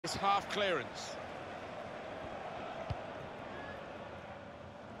This half clearance.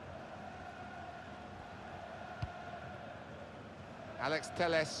 Alex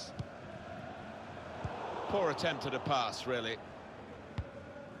Telles. Poor attempt at a pass, really.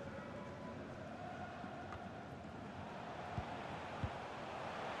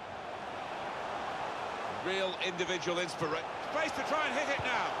 Real individual inspiration. Space to try and hit it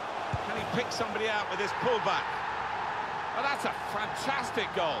now. Can he pick somebody out with his pullback? Oh, that's a fantastic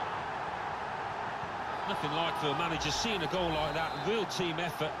goal. Nothing like for a manager seeing a goal like that. Real team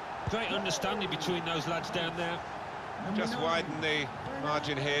effort. Great understanding between those lads down there. Just widen the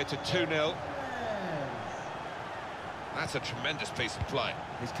margin here to 2-0. That's a tremendous piece of play.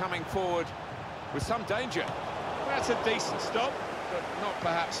 He's coming forward with some danger. That's a decent stop, but not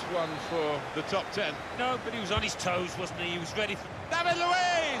perhaps one for the top 10. No, but he was on his toes, wasn't he? He was ready for... David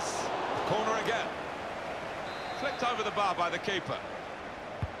Luiz! Corner again. Flicked over the bar by the keeper.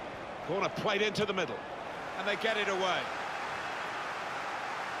 Corner played into the middle, and they get it away.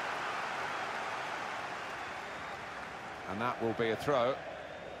 And that will be a throw.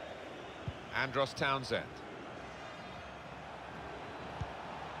 Andros Townsend.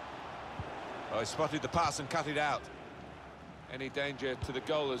 Oh, he spotted the pass and cut it out. Any danger to the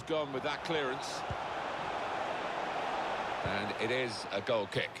goal has gone with that clearance. And it is a goal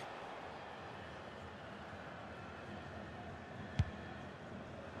kick.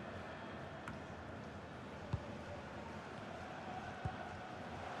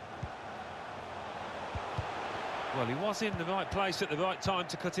 Well, he was in the right place at the right time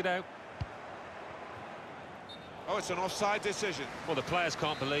to cut it out. Oh, it's an offside decision. Well, the players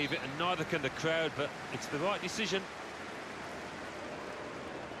can't believe it, and neither can the crowd, but it's the right decision.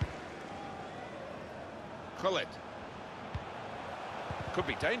 Khullet. Could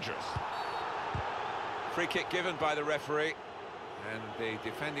be dangerous. Free kick given by the referee. And the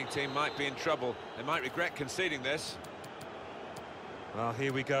defending team might be in trouble. They might regret conceding this. Well,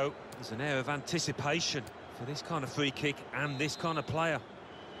 here we go. There's an air of anticipation for this kind of free kick and this kind of player.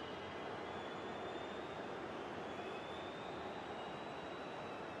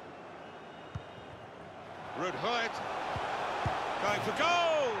 Ruud Gullit going for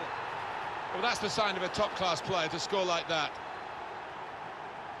goal! Well, that's the sign of a top-class player to score like that.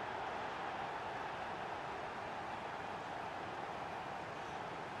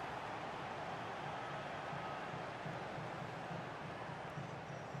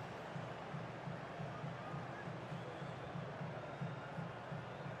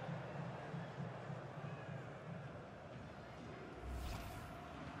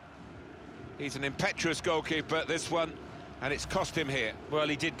 He's an impetuous goalkeeper, this one, and it's cost him here. Well,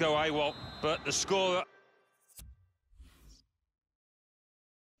 he did go AWOL, but the scorer...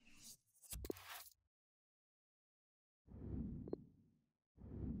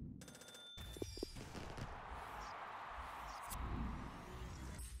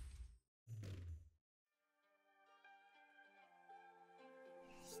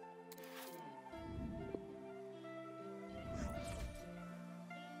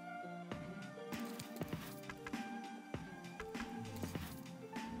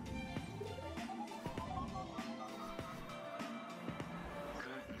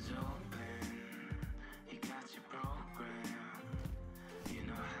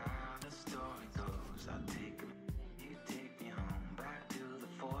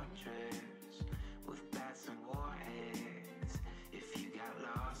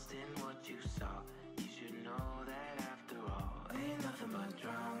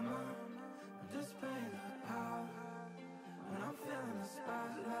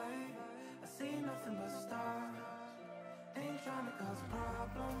 Trying to cause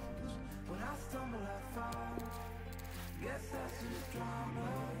problems. When I stumble, I fall. Guess that's just drama,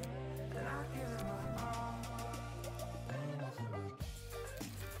 and I give it my all. Ain't nothing but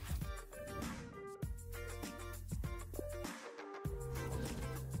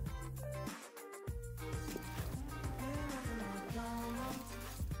drama.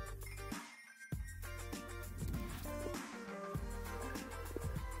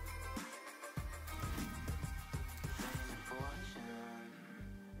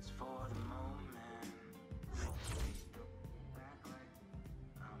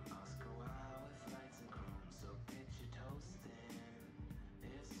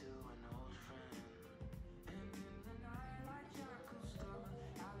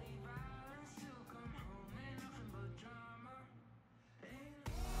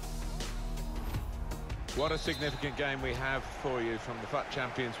 What a significant game we have for you from the FUT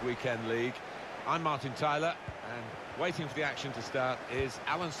Champions Weekend League. I'm Martin Tyler, and waiting for the action to start is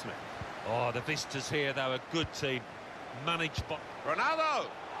Alan Smith. Oh, the visitors here, they're a good team. Managed by... Ronaldo!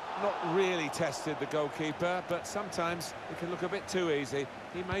 not really tested the goalkeeper, but sometimes it can look a bit too easy.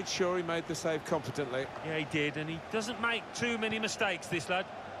 He made sure he made the save competently. Yeah, he did, and he doesn't make too many mistakes, this lad.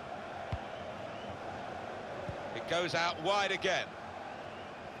 It goes out wide again.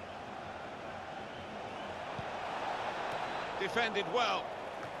 Defended well.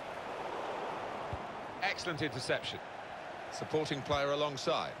 Excellent interception. Supporting player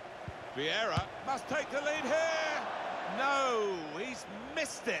alongside. Vieira must take the lead here. No, he's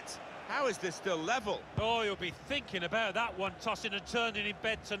missed it. How is this still level? Oh, you'll be thinking about that one, tossing and turning in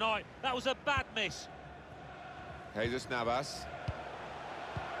bed tonight. That was a bad miss. Jesus Navas.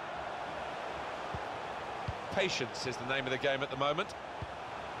 Patience is the name of the game at the moment.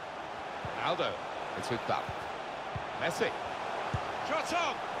 Ronaldo. It's with Ball. Messi. Shot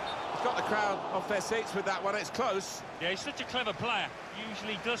on! He's got the crowd off their seats with that one. It's close. Yeah, he's such a clever player.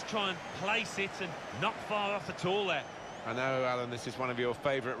 Usually does try and place it and not far off at all there. I know, Alan, this is one of your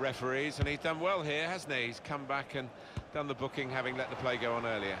favourite referees, and he's done well here, hasn't he? He's come back and done the booking, having let the play go on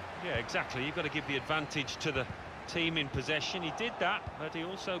earlier. Yeah, exactly. You've got to give the advantage to the team in possession. He did that, but he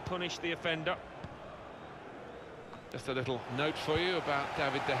also punished the offender. Just a little note for you about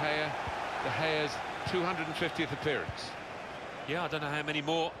David De Gea. De Gea's 250th appearance. Yeah, I don't know how many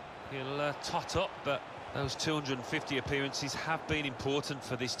more he'll tot up, but those 250 appearances have been important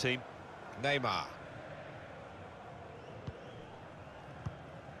for this team. Neymar.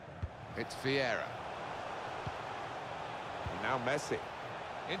 It's Vieira. And now Messi.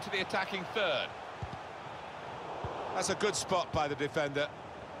 Into the attacking third. That's a good spot by the defender.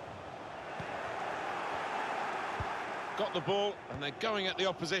 Got the ball, and they're going at the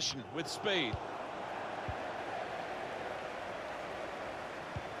opposition with speed.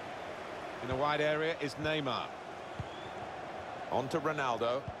 In the wide area is Neymar. On to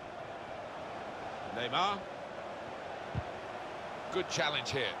Ronaldo. Neymar. Good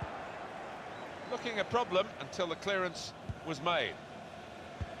challenge here. Looking a problem until the clearance was made.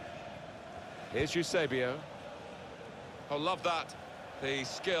 Here's Eusebio. Oh, love that. The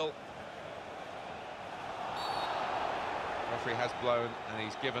skill. Referee has blown, and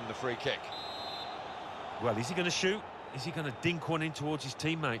he's given the free kick. Well, is he going to shoot? Is he going to dink one in towards his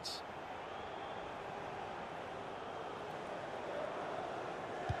teammates?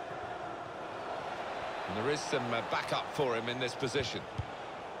 And there is some backup for him in this position.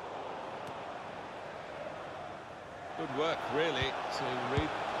 Good work, really, to read.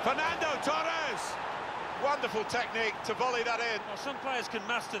 Fernando Torres! Wonderful technique to volley that in. Well, some players can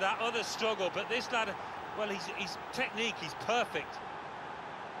master that, others struggle, but this lad, well, his technique is perfect.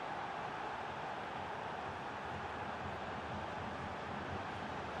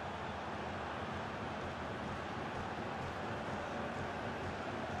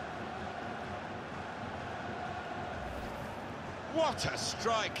 What a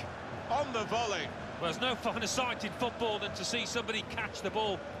strike on the volley. Well, there's no finer sight in football than to see somebody catch the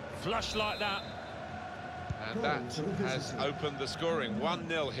ball flush like that. And that has opened the scoring.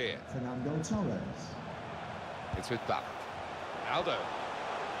 1-0 here. Fernando Torres. It's with Ball. Aldo.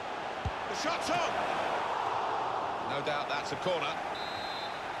 The shot's on! No doubt that's a corner.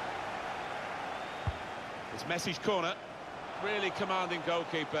 It's Messi's corner. Really commanding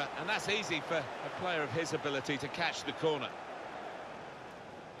goalkeeper, and that's easy for a player of his ability to catch the corner.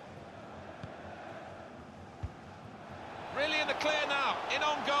 Really in the clear now, in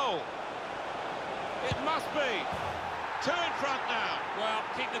on goal. It must be. Two in front now. Well,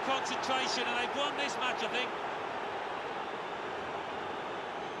 keep the concentration, and they've won this match, I think.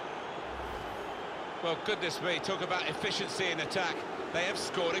 Well, goodness me, talk about efficiency in attack. They have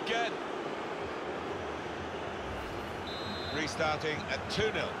scored again. Restarting at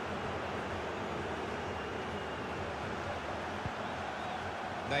 2-0.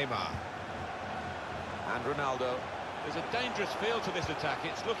 Neymar. And Ronaldo. There's a dangerous feel to this attack.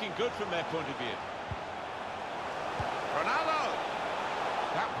 It's looking good from their point of view. Ronaldo!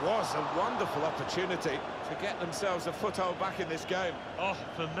 That was a wonderful opportunity to get themselves a foothold back in this game. Oh,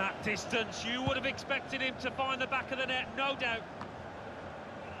 from that distance, you would have expected him to find the back of the net, no doubt.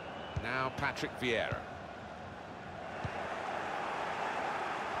 Now Patrick Vieira.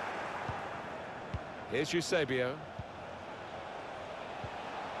 Here's Eusebio.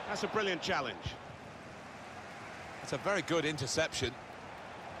 That's a brilliant challenge. It's a very good interception.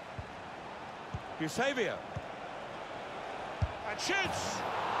 Eusebio. And shoots!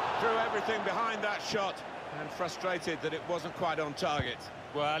 Threw everything behind that shot and frustrated that it wasn't quite on target.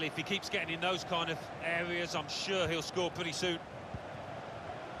 Well, if he keeps getting in those kind of areas, I'm sure he'll score pretty soon.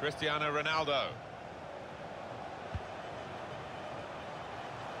 Cristiano Ronaldo.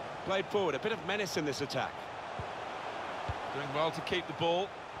 Played forward, a bit of menace in this attack. Doing well to keep the ball.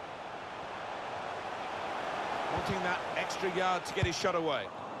 Wanting that extra yard to get his shot away.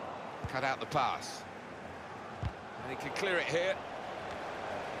 Cut out the pass. And he can clear it here.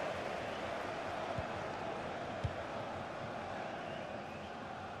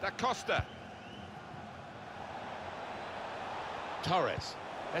 Da Costa. Torres.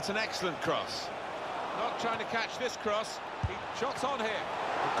 That's an excellent cross. Not trying to catch this cross. He shots on here.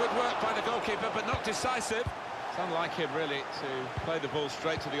 Good work by the goalkeeper, but not decisive. It's unlike him, really, to play the ball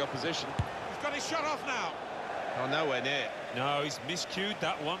straight to the opposition. He's got his shot off now. Oh, nowhere near. No, he's miscued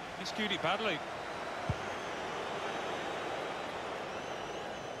that one. Miscued it badly.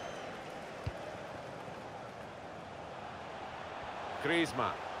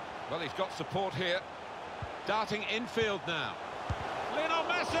 Griezmann. Well, he's got support here. Darting infield now. Lionel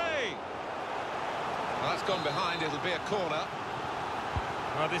Messi! Well, that's gone behind. It'll be a corner.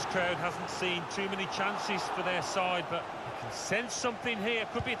 Well, this crowd hasn't seen too many chances for their side, but I can sense something here.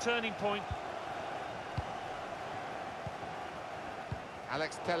 Could be a turning point.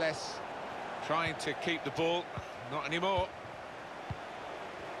 Alex Telles trying to keep the ball. Not anymore.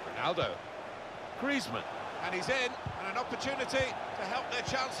 Ronaldo. Griezmann. And he's in. And an opportunity to help their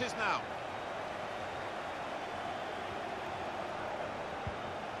chances now.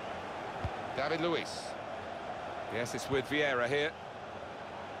 David Luiz. Yes, it's with Vieira here.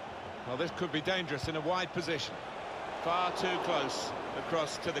 Well, this could be dangerous in a wide position. Far too close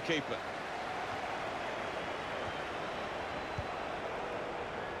across to the keeper.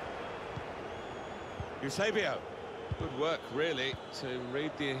 Eusebio. Good work, really, to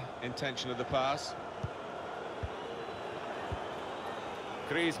read the intention of the pass.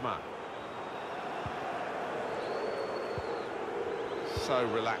 Griezmann. So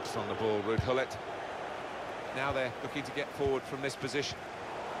relaxed on the ball, Ruud Gullit. Now they're looking to get forward from this position.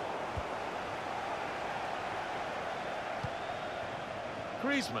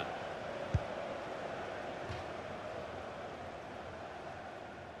 Griezmann.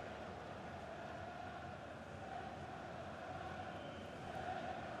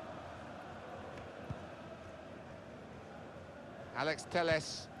 Alex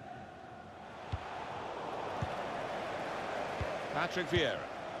Telles. Patrick Vieira.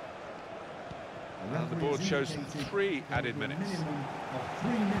 And the board shows 3 added minutes.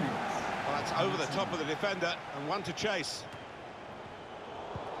 Well, that's over the top of the defender and one to chase.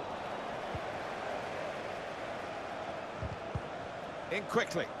 In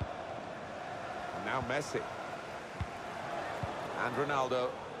quickly. And now Messi. And Ronaldo.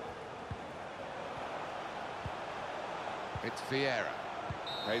 It's Vieira.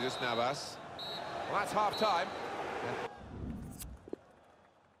 Jesus Navas. Well, that's half-time.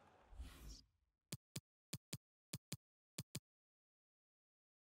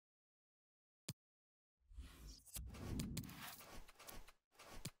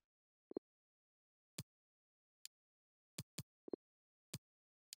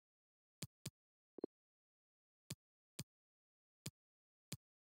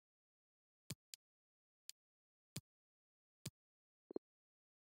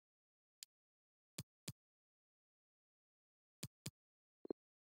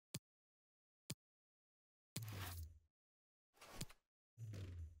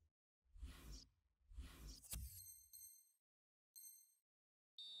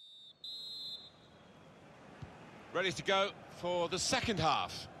 Ready to go for the second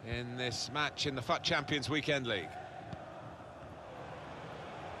half in this match in the FUT Champions Weekend League.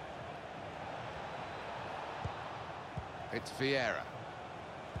 It's Vieira.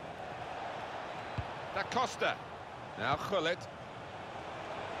 Da Costa. Now Gullit.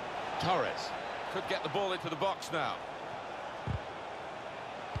 Torres. Could get the ball into the box now.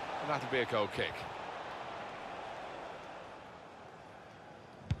 And that'll be a goal kick.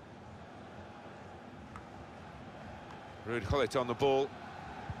 Ruud Gullit on the ball.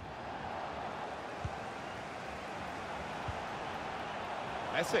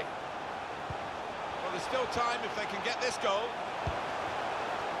 Messi. Well, there's still time if they can get this goal.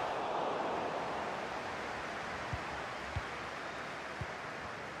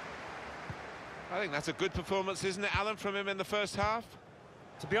 I think that's a good performance, isn't it, Alan, from him in the first half?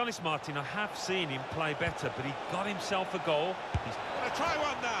 To be honest, Martin, I have seen him play better, but he got himself a goal. He's going to try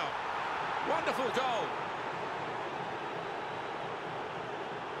one now. Wonderful goal.